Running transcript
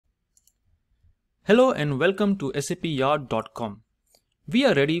Hello and welcome to sapyard.com. We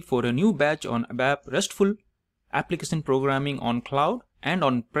are ready for a new batch on ABAP RESTful application programming on cloud and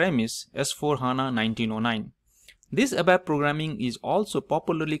on-premise S/4HANA 1909. This ABAP programming is also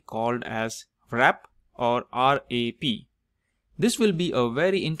popularly called as RAP or RAP. This will be a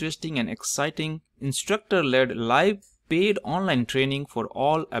very interesting and exciting instructor-led live paid online training for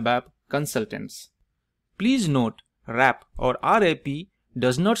all ABAP consultants. Please note, RAP or RAP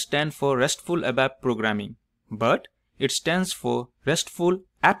does not stand for RESTful ABAP Programming, but it stands for RESTful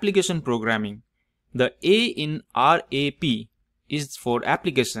Application Programming. The A in RAP is for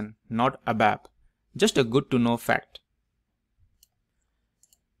application, not ABAP. Just a good to know fact.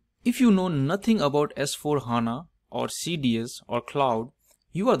 If you know nothing about S/4HANA or CDS or cloud,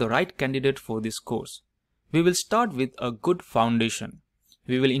 you are the right candidate for this course. We will start with a good foundation.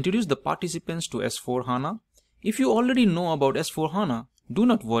 We will introduce the participants to S/4HANA. If you already know about S/4HANA, do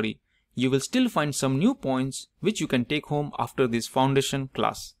not worry, you will still find some new points which you can take home after this foundation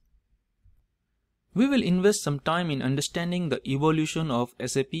class. We will invest some time in understanding the evolution of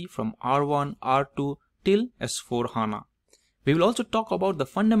SAP from R1, R2 till S/4HANA. We will also talk about the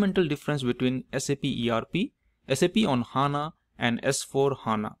fundamental difference between SAP ERP, SAP on HANA and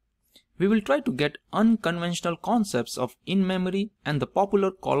S/4HANA. We will try to get unconventional concepts of in-memory and the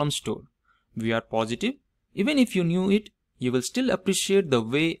popular column store. We are positive, even if you knew it, you will still appreciate the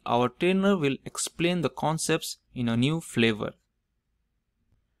way our trainer will explain the concepts in a new flavor.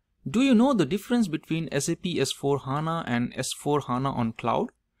 Do you know the difference between SAP S/4HANA and S/4HANA on cloud?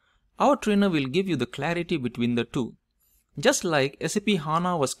 Our trainer will give you the clarity between the two. Just like SAP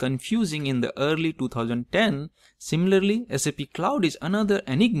HANA was confusing in the early 2010, similarly SAP Cloud is another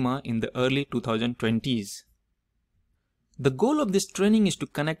enigma in the early 2020s. The goal of this training is to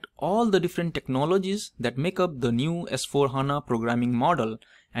connect all the different technologies that make up the new S/4HANA programming model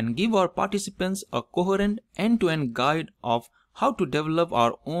and give our participants a coherent end-to-end guide of how to develop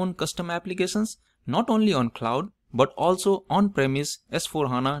our own custom applications not only on cloud but also on-premise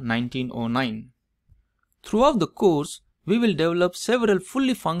S/4HANA 1909. Throughout the course, we will develop several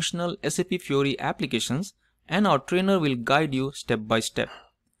fully functional SAP Fiori applications and our trainer will guide you step by step,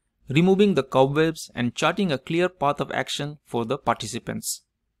 removing the cobwebs and charting a clear path of action for the participants.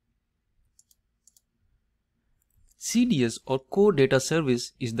 CDS or Core Data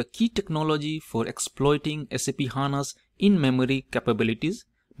Service is the key technology for exploiting SAP HANA's in-memory capabilities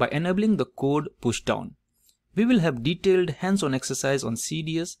by enabling the code pushdown. We will have detailed hands-on exercise on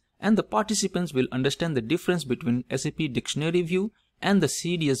CDS and the participants will understand the difference between SAP Dictionary view and the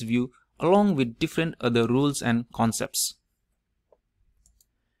CDS view along with different other rules and concepts.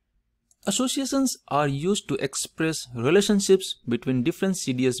 Associations are used to express relationships between different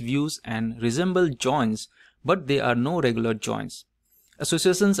CDS views and resemble joins, but they are no regular joins.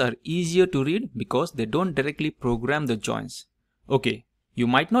 Associations are easier to read because they don't directly program the joins. Okay, you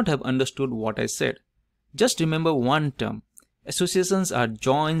might not have understood what I said. Just remember one term. Associations are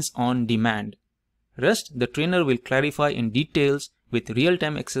joins on demand. Rest the trainer will clarify in details with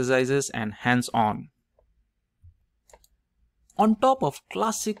real-time exercises and hands-on. On top of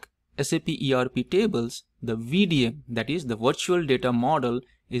classic SAP ERP tables, the VDM, that is the Virtual Data Model,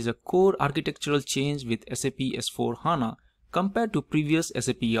 is a core architectural change with SAP S/4HANA compared to previous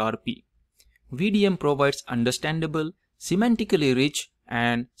SAP ERP. VDM provides understandable, semantically rich,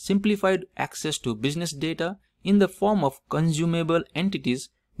 and simplified access to business data in the form of consumable entities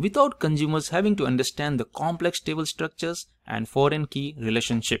without consumers having to understand the complex table structures and foreign key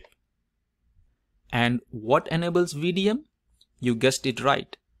relationship. And what enables VDM? You guessed it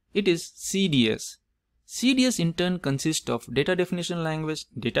right. It is CDS. CDS in turn consists of data definition language,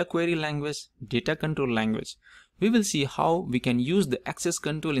 data query language, data control language. We will see how we can use the access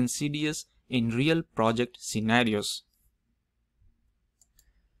control in CDS in real project scenarios.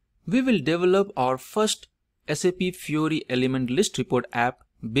 We will develop our first SAP Fiori element list report app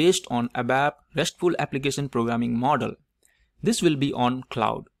based on ABAP RESTful application programming model. This will be on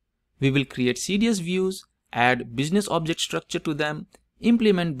cloud. We will create CDS views, add business object structure to them,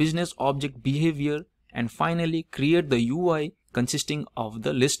 implement business object behavior, and finally create the UI consisting of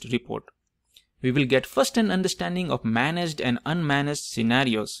the list report. We will get first-hand understanding of managed and unmanaged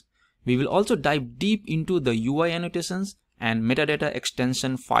scenarios. We will also dive deep into the UI annotations and metadata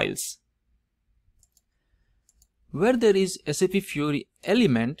extension files. Where there is SAP Fiori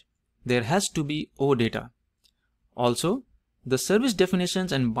element, there has to be OData. Also, the service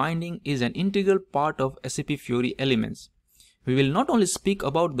definitions and binding is an integral part of SAP Fiori elements. We will not only speak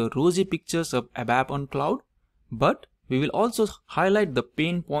about the rosy pictures of ABAP on cloud, but we will also highlight the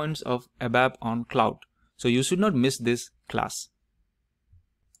pain points of ABAP on cloud. So you should not miss this class.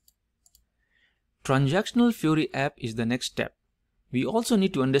 Transactional Fiori app is the next step. We also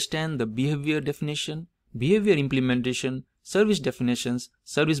need to understand the behavior definition, behavior implementation, service definitions,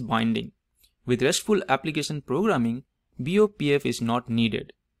 service binding. With RESTful application programming, BOPF is not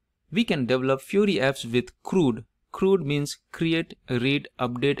needed. We can develop Fiori apps with CRUD. CRUD means create, read,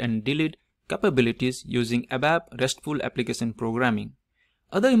 update and delete capabilities using ABAP RESTful application programming.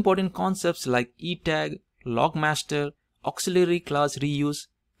 Other important concepts like eTag, logmaster, auxiliary class reuse,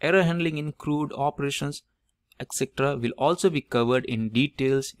 error handling in CRUD operations, etc. will also be covered in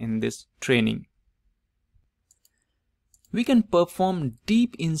details in this training. We can perform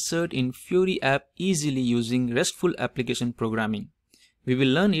deep insert in Fiori app easily using RESTful application programming. We will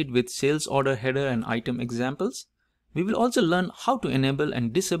learn it with sales order header and item examples. We will also learn how to enable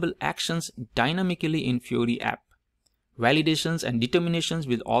and disable actions dynamically in Fiori app. Validations and determinations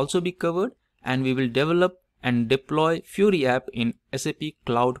will also be covered, and we will develop and deploy Fiori app in SAP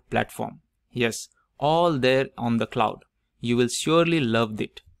Cloud Platform. Yes, all there on the cloud. You will surely love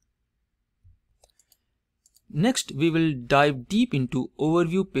it. Next, we will dive deep into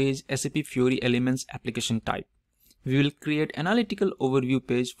Overview page SAP Fiori Elements application type. We will create analytical overview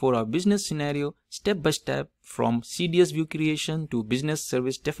page for our business scenario step by step from CDS view creation to business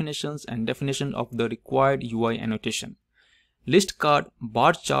service definitions and definition of the required UI annotation. List card,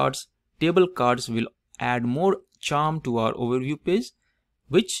 bar charts, table cards will add more charm to our overview page,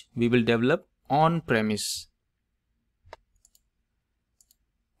 which we will develop on-premise.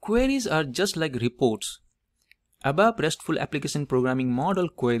 Queries are just like reports. ABAP RESTful application programming model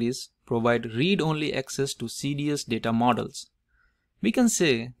queries provide read-only access to CDS data models. We can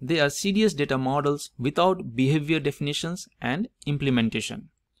say they are CDS data models without behavior definitions and implementation.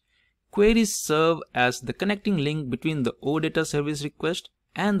 Queries serve as the connecting link between the OData service request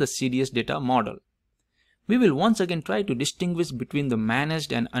and the CDS data model. We will once again try to distinguish between the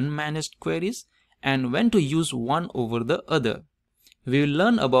managed and unmanaged queries and when to use one over the other. We will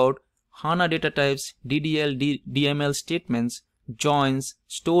learn about HANA data types, DDL, DML statements, joins,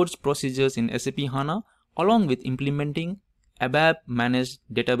 storage procedures in SAP HANA, along with implementing ABAP Managed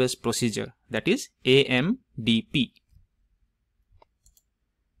Database Procedure, that is AMDP.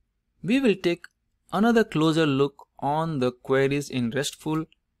 We will take another closer look on the queries in RESTful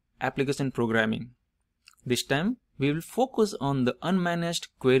application programming. This time, we will focus on the unmanaged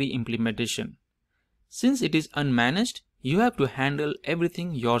query implementation. Since it is unmanaged, you have to handle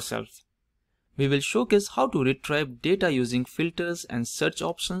everything yourself. We will showcase how to retrieve data using filters and search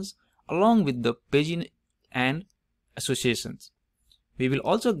options along with the paging and associations. We will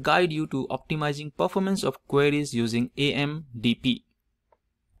also guide you to optimizing performance of queries using AMDP.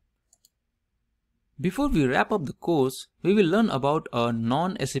 Before we wrap up the course, we will learn about a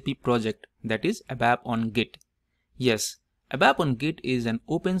non-SAP project, that is ABAP on Git. Yes, ABAP on Git is an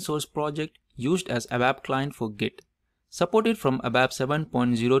open source project used as ABAP client for Git. Supported from ABAP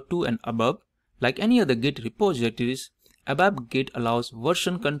 7.02 and above, like any other Git repositories, ABAP Git allows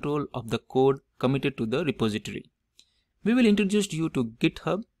version control of the code committed to the repository. We will introduce you to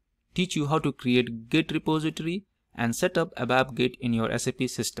GitHub, teach you how to create Git repository, and set up ABAP Git in your SAP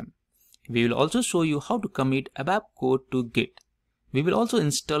system. We will also show you how to commit ABAP code to Git. We will also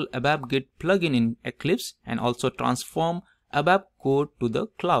install ABAP Git plugin in Eclipse and also transform ABAP code to the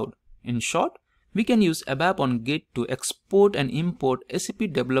cloud. In short, we can use ABAP on Git to export and import SAP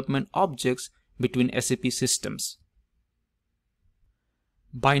development objects between SAP systems.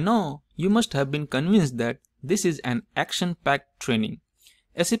 By now, you must have been convinced that this is an action-packed training.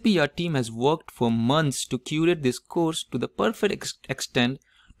 SAP team has worked for months to curate this course to the perfect extent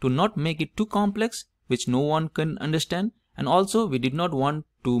to not make it too complex, which no one can understand, and also we did not want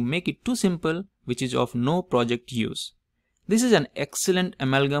to make it too simple, which is of no project use. This is an excellent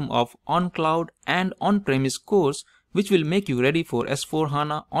amalgam of on-cloud and on-premise course which will make you ready for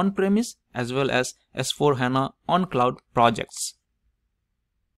S4HANA on-premise as well as S4HANA on-cloud projects.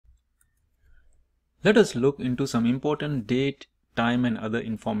 Let us look into some important date, time and other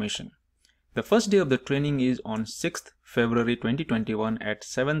information. The first day of the training is on 6th February 2021 at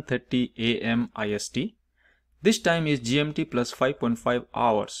 7:30 AM IST. This time is GMT plus 5.5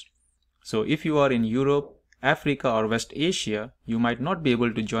 hours. So if you are in Europe, Africa or West Asia, you might not be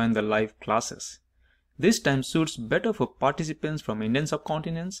able to join the live classes. This time suits better for participants from Indian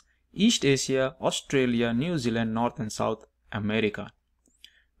subcontinents, East Asia, Australia, New Zealand, North and South America.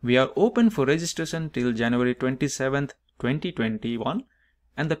 We are open for registration till January 27th, 2021,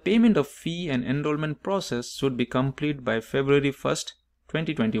 and the payment of fee and enrollment process should be complete by February 1st,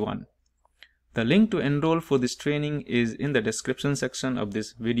 2021. The link to enroll for this training is in the description section of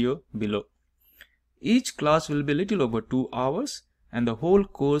this video below. Each class will be little over 2 hours and the whole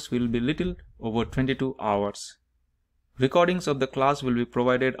course will be little over 22 hours. Recordings of the class will be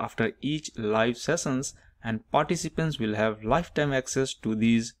provided after each live sessions, and participants will have lifetime access to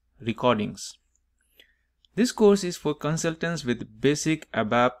these recordings. This course is for consultants with basic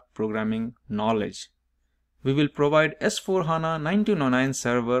ABAP programming knowledge. We will provide S/4HANA 1909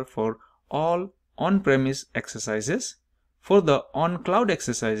 server for all on-premise exercises. For the on-cloud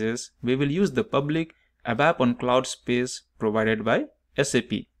exercises, we will use the public ABAP on cloud space provided by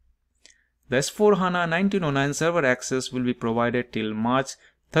SAP. The S/4HANA 1909 server access will be provided till March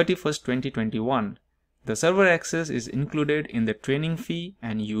 31st, 2021. The server access is included in the training fee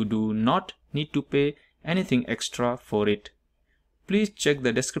and you do not need to pay anything extra for it. Please check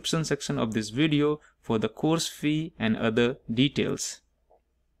the description section of this video for the course fee and other details.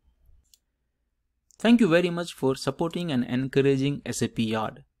 Thank you very much for supporting and encouraging SAP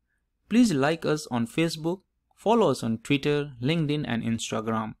Yard. Please like us on Facebook, follow us on Twitter, LinkedIn and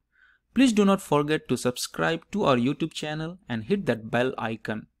Instagram. Please do not forget to subscribe to our YouTube channel and hit that bell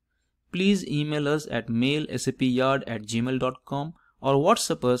icon. Please email us at mailsapyard@gmail.com or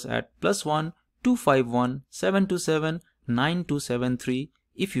WhatsApp us at +1 251 727 9273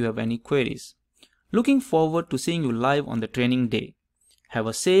 if you have any queries. Looking forward to seeing you live on the training day. Have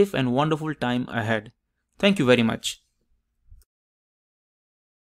a safe and wonderful time ahead. Thank you very much.